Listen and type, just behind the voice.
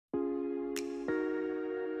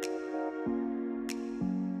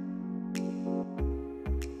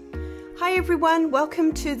Hi everyone,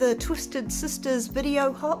 welcome to the Twisted Sisters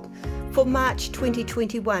video hop for March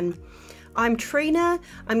 2021. I'm Trina.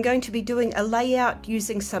 I'm going to be doing a layout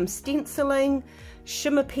using some stenciling,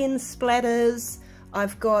 shimmer pen splatters.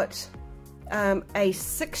 I've got a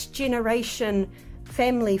 6th generation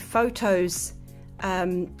family photos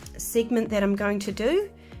segment that I'm going to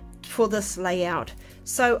do for this layout.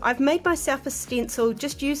 So I've made myself a stencil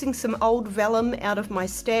just using some old vellum out of my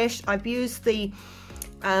stash. I've used the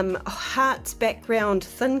hearts background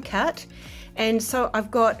thin cut, and so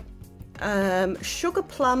I've got sugar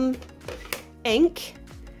plum ink.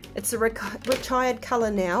 It's a retired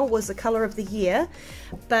color now, was the color of the year,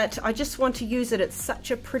 but I just want to use it. It's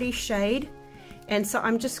such a pretty shade, and so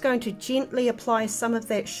I'm just going to gently apply some of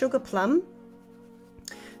that sugar plum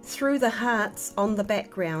through the hearts on the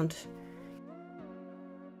background.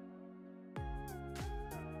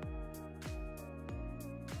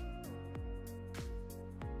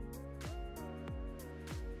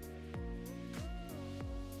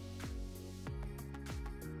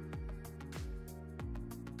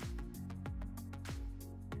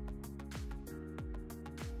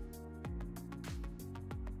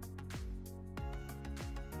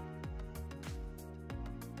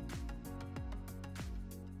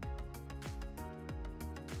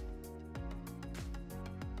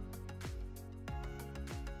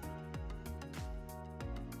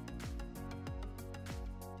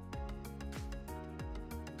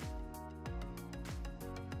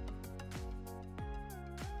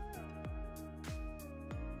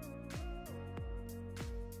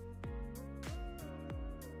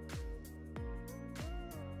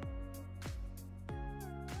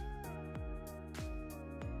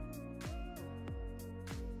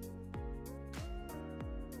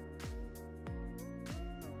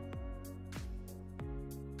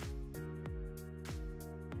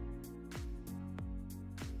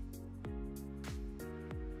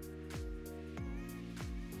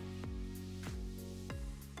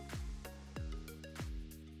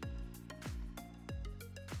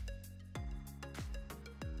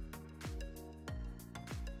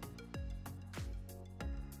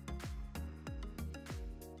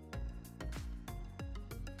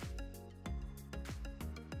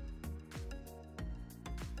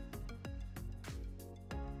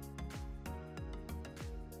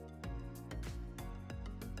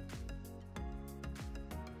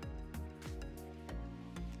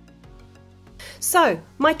 So,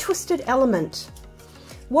 my twisted element.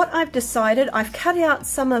 What I've decided, I've cut out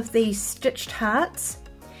some of these stitched hearts,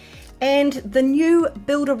 and the new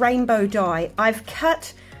Build a Rainbow die. I've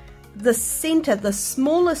cut the center, the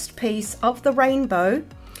smallest piece of the rainbow,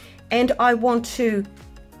 and I want to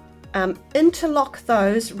interlock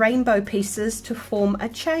those rainbow pieces to form a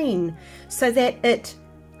chain so that it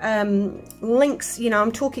links, you know,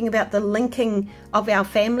 I'm talking about the linking of our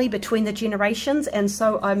family between the generations, and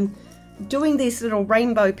so I'm doing these little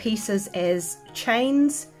rainbow pieces as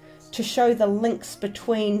chains to show the links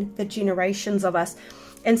between the generations of us.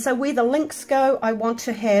 And so where the links go, I want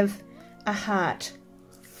to have a heart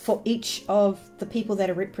for each of the people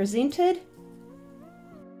that are represented.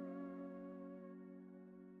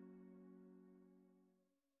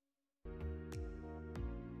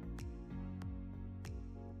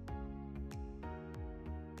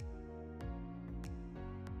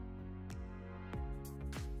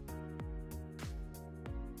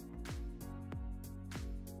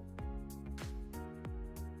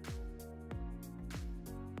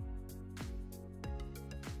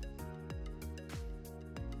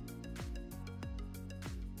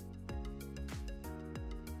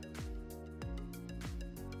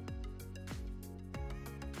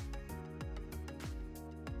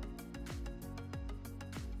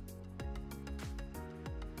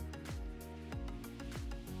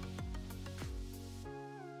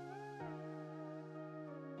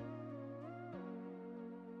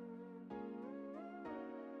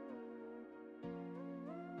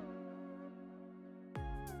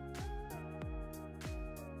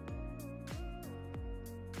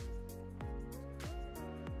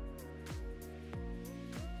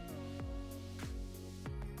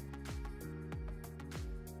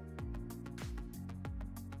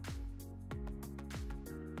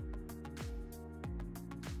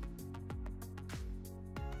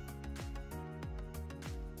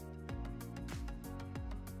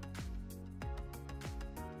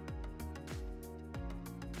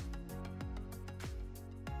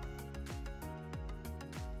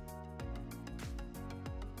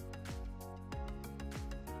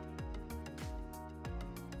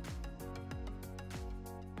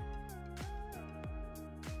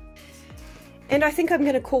 And I think I'm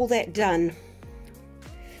going to call that done.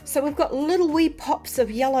 So we've got little wee pops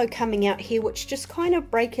of yellow coming out here, which just kind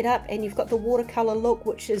of break it up, and you've got the watercolor look,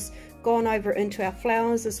 which has gone over into our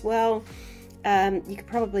flowers as well. You can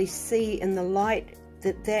probably see in the light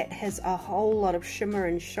that that has a whole lot of shimmer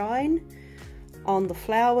and shine on the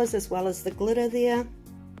flowers as well as the glitter there.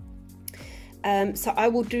 So I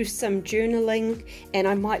will do some journaling, and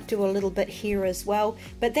I might do a little bit here as well,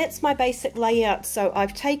 but that's my basic layout. So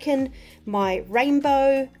I've taken my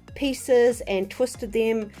rainbow pieces and twisted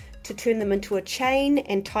them to turn them into a chain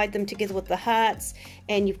and tied them together with the hearts,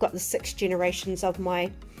 and you've got the 6 generations of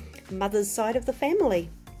my mother's side of the family.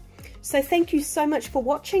 So thank you so much for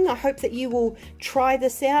watching. I hope that you will try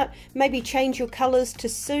this out, maybe change your colors to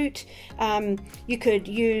suit. You could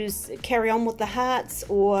carry on with the hearts,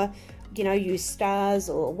 or use stars,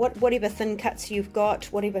 or whatever thin cuts you've got,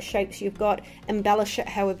 whatever shapes you've got, embellish it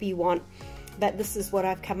however you want. But this is what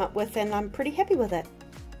I've come up with, and I'm pretty happy with it.